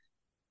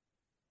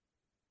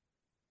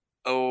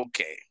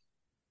 Okay.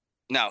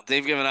 Now,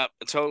 they've given up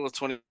a total of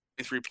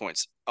 23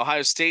 points.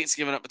 Ohio State's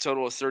given up a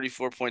total of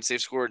 34 points. They've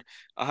scored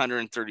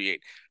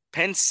 138.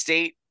 Penn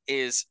State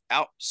is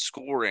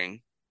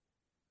outscoring.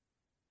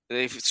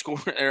 They've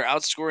scored They're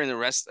outscoring the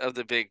rest of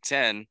the Big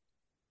Ten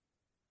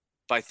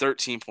by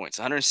 13 points,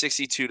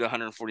 162 to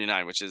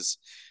 149, which is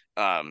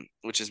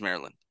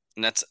Maryland.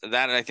 And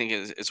that I think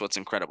is what's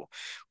incredible.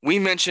 We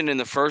mentioned in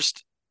the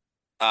first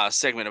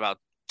segment about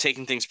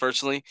taking things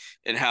personally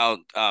and how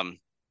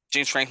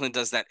James Franklin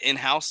does that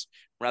in-house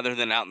rather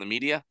than out in the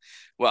media.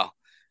 Well,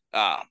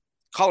 uh,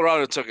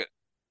 Colorado took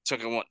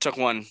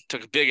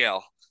a big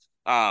L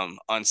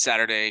on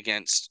Saturday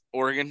against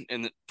Oregon,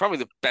 and probably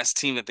the best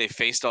team that they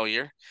faced all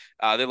year.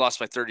 They lost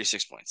by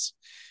 36 points.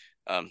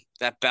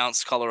 That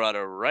bounced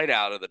Colorado right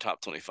out of the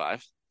top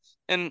 25.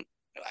 And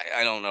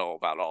I don't know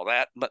about all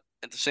that, but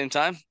at the same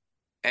time,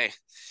 hey,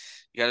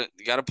 you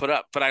gotta put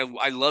up. But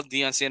I love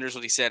Deion Sanders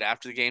what he said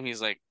after the game.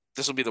 He's like,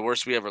 "This will be the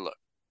worst we ever look.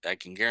 I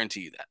can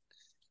guarantee you that."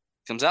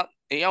 Comes out,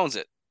 he owns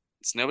it.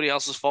 It's nobody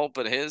else's fault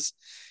but his,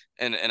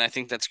 and I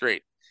think that's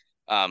great.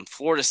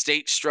 Florida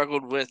State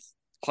struggled with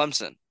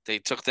Clemson. They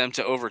took them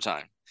to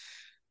overtime.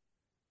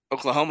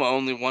 Oklahoma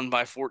only won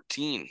by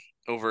 14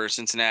 over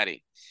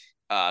Cincinnati.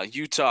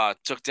 Utah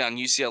took down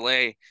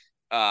UCLA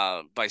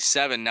by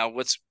 7. Now,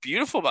 what's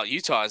beautiful about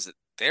Utah is that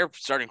their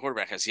starting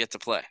quarterback has yet to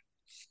play.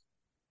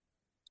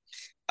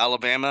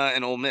 Alabama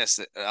and Ole Miss.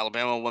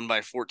 Alabama won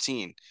by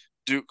 14.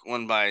 Duke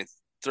won by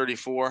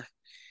 34.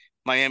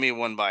 Miami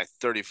won by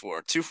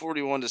 34.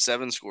 241 to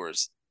 7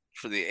 scores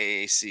for the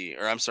AAC,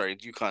 or I'm sorry,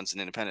 UConn's an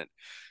independent.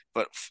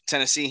 But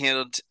Tennessee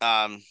handled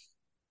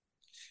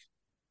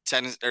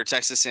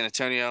Texas San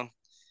Antonio.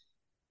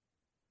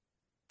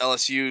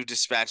 LSU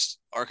dispatched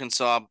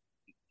Arkansas,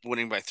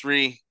 winning by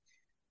 3.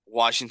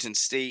 Washington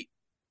State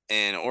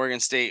and Oregon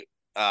State.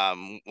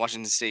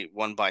 Washington State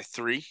won by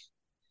 3.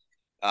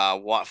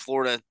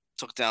 Florida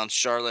took down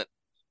Charlotte.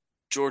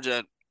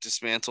 Georgia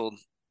dismantled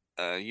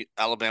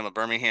Alabama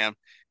Birmingham.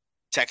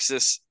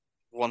 Texas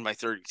won by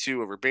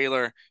 32 over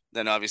Baylor.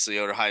 Then obviously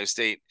over Ohio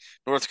State.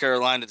 North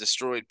Carolina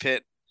destroyed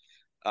Pitt.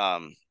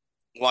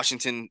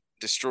 Washington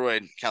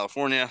destroyed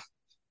California,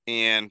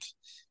 and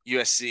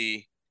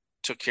USC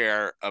took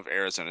care of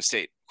Arizona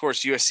State. Of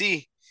course,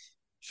 USC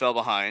fell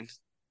behind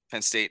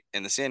Penn State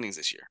in the standings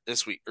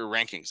this week, or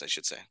rankings, I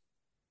should say.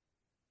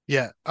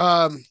 Yeah.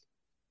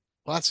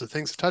 Lots of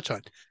things to touch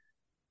on.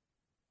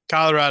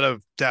 Colorado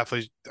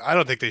definitely, I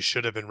don't think they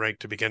should have been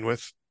ranked to begin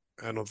with.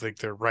 I don't think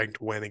their ranked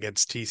win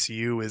against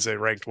TCU is a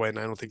ranked win.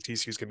 I don't think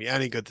TCU is going to be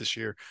any good this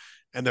year,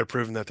 and they're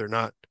proving that they're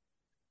not.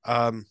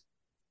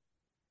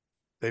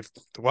 They've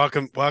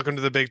welcome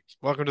to the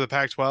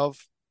Pac-12.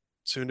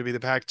 soon to be the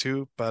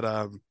Pac-2.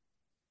 But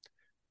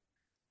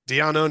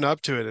Dion owned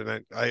up to it,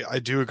 and I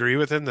do agree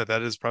with him that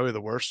that is probably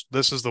the worst.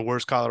 This is the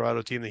worst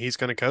Colorado team that he's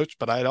going to coach,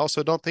 but I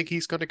also don't think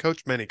he's going to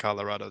coach many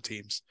Colorado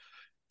teams.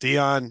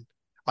 Dion,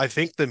 I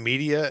think the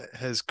media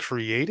has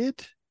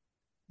created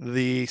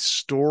the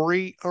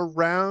story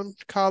around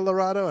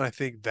Colorado, and I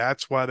think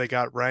that's why they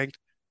got ranked.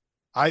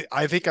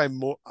 I think I'm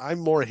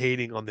more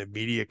hating on the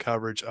media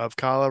coverage of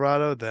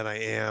Colorado than I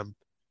am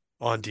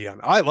on Dion.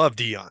 I love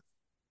Dion.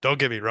 Don't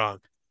get me wrong.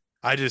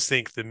 I just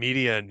think the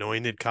media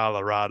anointed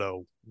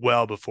Colorado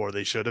well before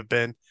they should have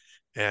been,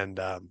 and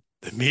the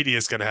media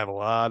is going to have a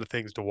lot of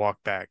things to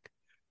walk back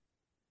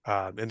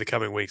in the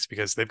coming weeks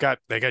because they got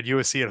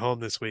USC at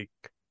home this week,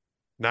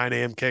 9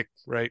 a.m. kick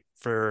right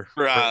for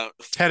for or uh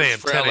 10 a.m.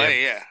 for 10 a.m. LA,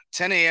 yeah.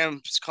 10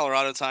 a.m.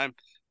 Colorado time.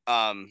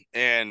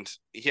 And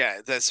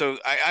yeah, that so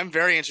I'm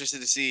very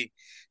interested to see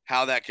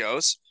how that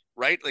goes,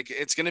 right? Like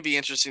it's gonna be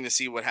interesting to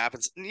see what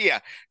happens. Yeah.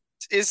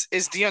 Is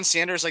Deion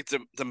Sanders like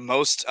the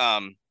most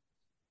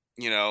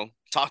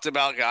talked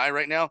about guy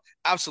right now?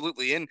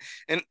 Absolutely. And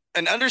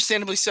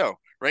understandably so,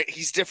 right?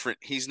 He's different.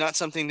 He's not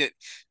something that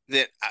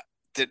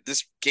that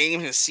this game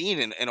has seen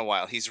in a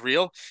while. He's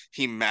real.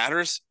 He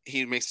matters.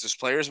 He makes his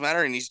players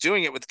matter, and he's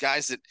doing it with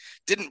guys that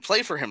didn't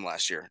play for him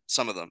last year.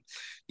 Some of them,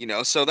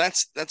 So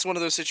that's one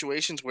of those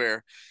situations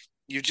where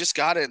you just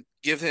got to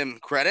give him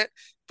credit.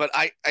 But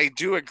I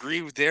do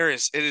agree with it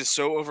is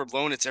so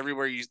overblown. It's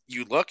everywhere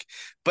you look.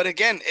 But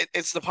again,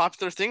 it's the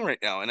popular thing right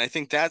now, and I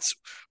think that's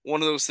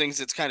one of those things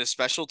that's kind of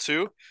special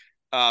too,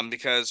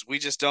 because we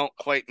just don't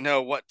quite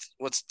know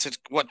what's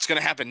going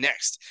to happen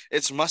next.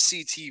 It's must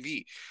see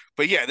TV.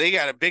 But yeah, they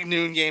got a big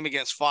noon game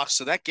against Fox,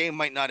 so that game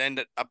might not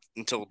end up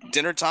until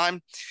dinner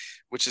time,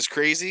 which is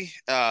crazy.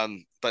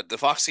 But the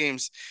Fox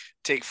games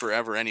take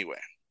forever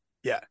anyway.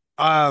 Yeah.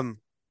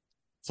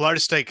 Florida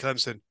State,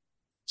 Clemson.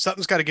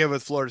 Something's got to give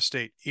with Florida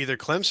State. Either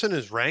Clemson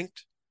is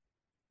ranked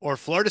or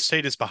Florida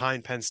State is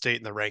behind Penn State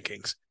in the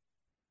rankings.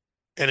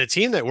 And a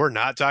team that we're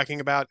not talking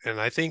about,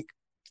 and I think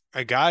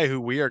a guy who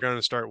we are going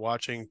to start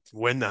watching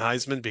win the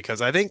Heisman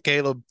because I think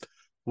Caleb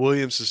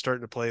Williams is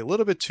starting to play a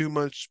little bit too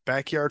much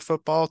backyard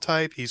football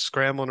type. He's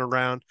scrambling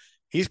around.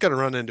 He's going to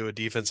run into a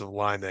defensive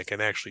line that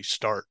can actually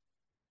start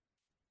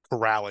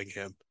corralling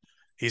him.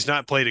 He's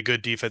not played a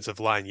good defensive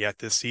line yet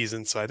this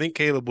season. So I think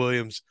Caleb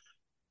Williams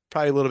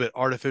probably a little bit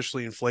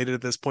artificially inflated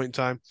at this point in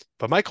time.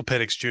 But Michael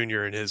Penix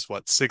Jr. in his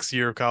 6th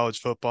year of college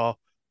football,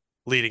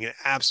 leading an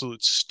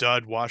absolute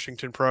stud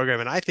Washington program.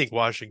 And I think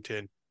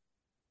Washington,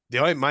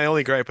 my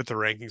only gripe with the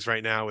rankings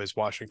right now is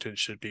Washington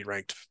should be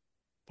ranked.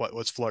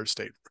 What's Florida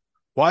State?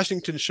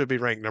 Washington should be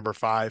ranked number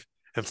 5,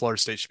 and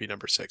Florida State should be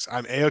number 6.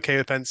 I'm a okay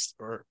with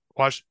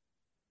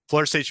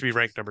Florida State should be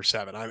ranked number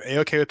 7. I'm a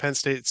okay with Penn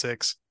State at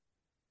 6.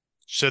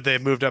 Should they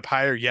have moved up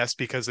higher? Yes,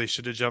 because they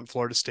should have jumped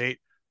Florida State.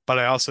 But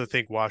I also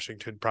think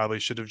Washington probably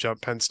should have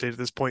jumped Penn State at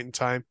this point in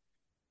time.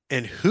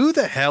 And who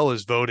the hell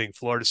is voting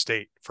Florida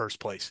State first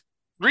place?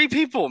 3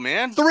 people,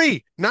 man.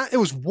 3. Not it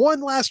was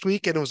 1 last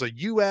week, and it was a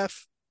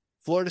UF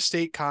Florida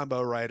State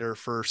combo writer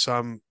for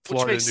some Which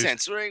Florida makes news.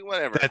 sense, right?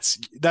 Whatever.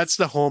 That's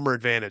the homer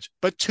advantage.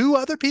 But 2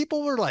 other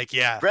people were like,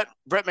 yeah. Brett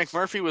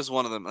McMurphy was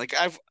one of them. Like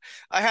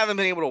I haven't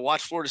been able to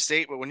watch Florida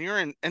State, but when you're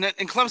in and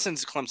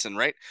Clemson's Clemson,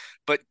 right?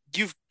 But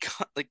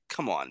like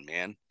come on,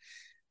 man.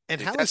 And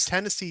Like how is that's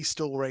Tennessee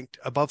still ranked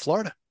above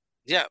Florida?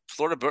 yeah,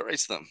 Florida boat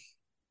raced them.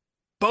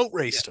 Boat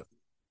Yeah. raced them,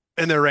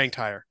 and they're ranked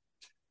higher.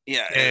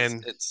 Yeah,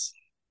 And it's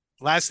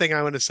last thing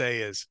I want to say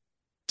is,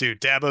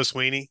 dude, Dabo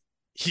Sweeney,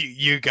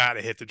 you got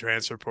to hit the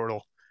transfer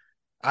portal.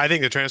 I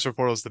think the transfer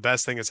portal is the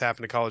best thing that's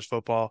happened to college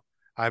football.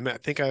 I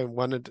think I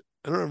wanted.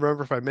 I don't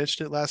remember if I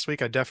mentioned it last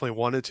week. I definitely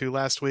wanted to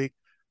last week.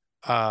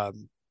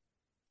 Um,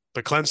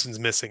 but Clemson's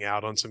missing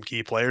out on some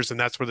key players, and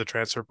that's where the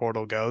transfer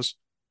portal goes.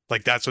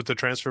 Like that's what the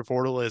transfer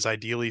portal is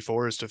ideally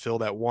for, is to fill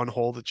that one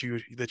hole that you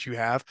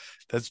have.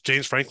 That's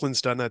James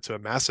Franklin's done that to a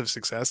massive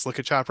success. Look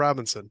at Chop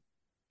Robinson,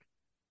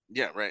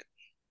 yeah, right.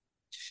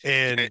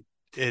 Yeah, and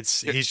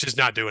he's just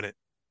not doing it.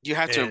 you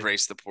have to And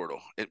embrace the portal.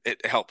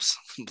 It helps.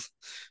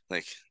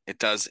 Like it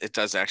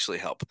does actually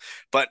help.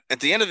 But at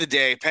the end of the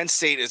day, Penn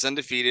State is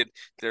undefeated.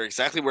 They're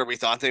exactly where we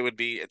thought they would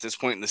be at this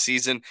point in the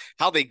season.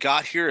 How they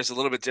got here is a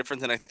little bit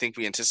different than I think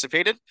we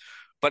anticipated.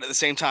 But at the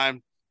same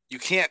time, you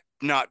can't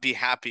not be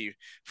happy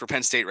for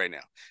Penn State right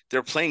now.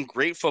 They're playing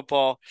great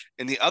football,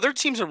 and the other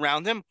teams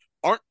around them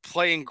aren't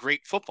playing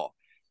great football.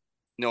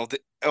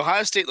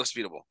 Ohio State looks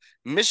beatable.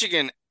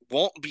 Michigan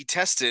won't be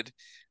tested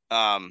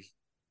um,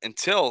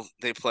 until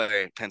they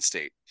play Penn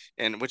State,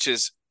 and which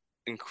is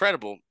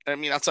incredible. I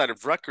mean, outside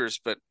of Rutgers,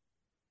 but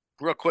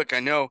real quick, I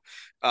know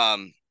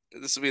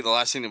this will be the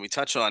last thing that we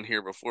touch on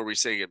here before we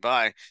say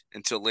goodbye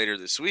until later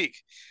this week.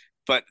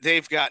 But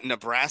they've got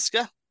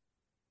Nebraska,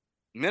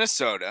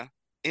 Minnesota,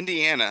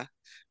 Indiana,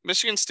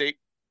 Michigan State,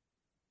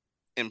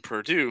 and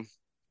Purdue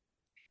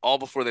all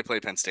before they play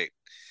Penn State.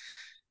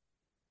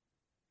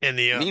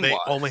 they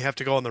Meanwhile, only have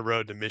to go on the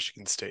road to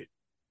Michigan State.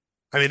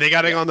 I mean, they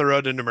got to yeah, go on the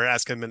road to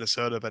Nebraska and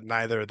Minnesota, but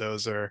neither of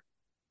those are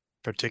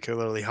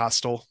particularly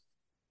hostile.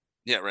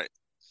 yeah, right.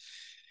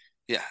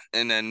 Yeah,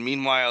 and then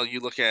meanwhile,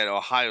 you look at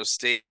Ohio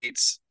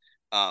State's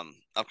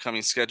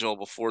upcoming schedule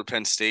before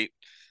Penn State,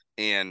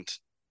 and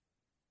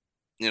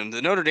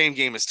the Notre Dame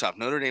game is tough.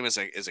 Notre Dame is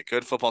a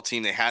good football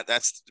team.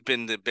 That's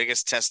been the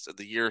biggest test of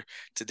the year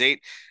to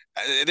date.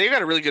 They've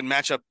got a really good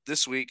matchup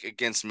this week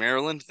against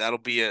Maryland. That'll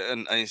be a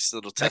nice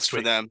little test Next for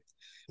week. them.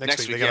 Next Next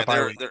week they week, got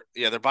a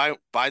yeah, bye week. they're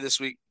by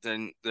this week.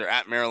 Then they're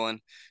at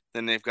Maryland.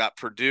 Then they've got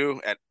Purdue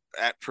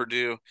at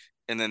Purdue,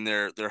 and then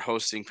they're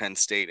hosting Penn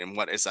State in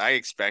what is I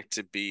expect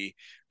to be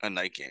a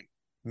night game.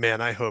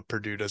 Man, I hope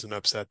Purdue doesn't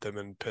upset them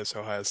and piss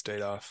Ohio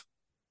State off.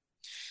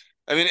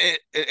 I mean, it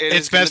It's is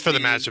going to best for the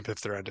be, matchup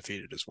if they're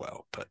undefeated as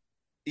well. But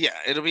yeah,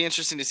 it'll be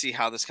interesting to see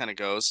how this kind of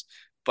goes.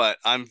 But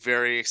I'm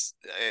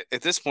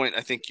at this point,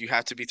 I think you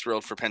have to be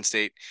thrilled for Penn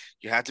State.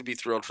 You have to be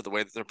thrilled for the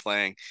way that they're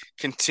playing.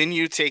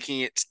 Continue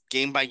taking it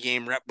game by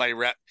game, rep by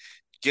rep.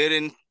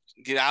 Get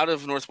out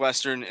of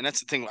Northwestern. And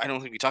that's the thing. I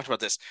don't think we talked about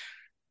this.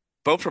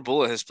 Bo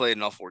Prabula has played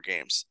in all 4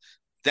 games.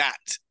 That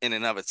in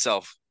and of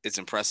itself is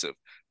impressive.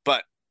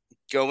 But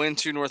go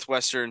into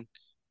Northwestern,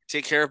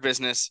 take care of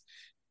business,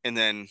 and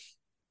then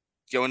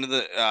go into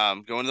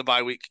the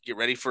bye week, get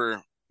ready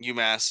for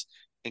UMass,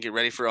 and get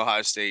ready for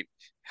Ohio State,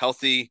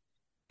 healthy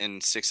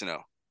and 6-0.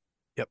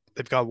 yep,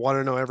 they've got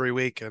 1-0 every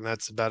week, and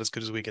that's about as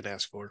good as we can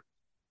ask for.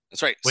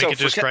 That's right. We So could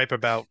for just gripe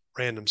about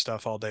random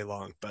stuff all day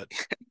long, but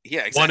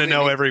yeah, one to exactly.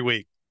 know every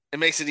week. It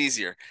makes it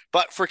easier.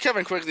 But for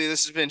Kevin Quigley,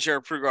 this has been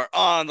Jared Prugar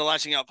on the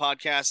Lashing Out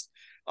podcast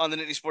on the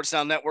Nittany Sports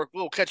Now Network.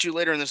 We'll catch you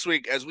later in this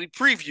week as we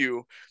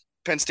preview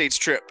Penn State's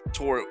trip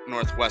toward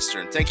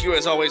Northwestern. Thank you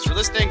as always for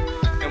listening,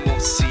 and we'll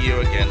see you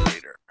again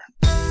later.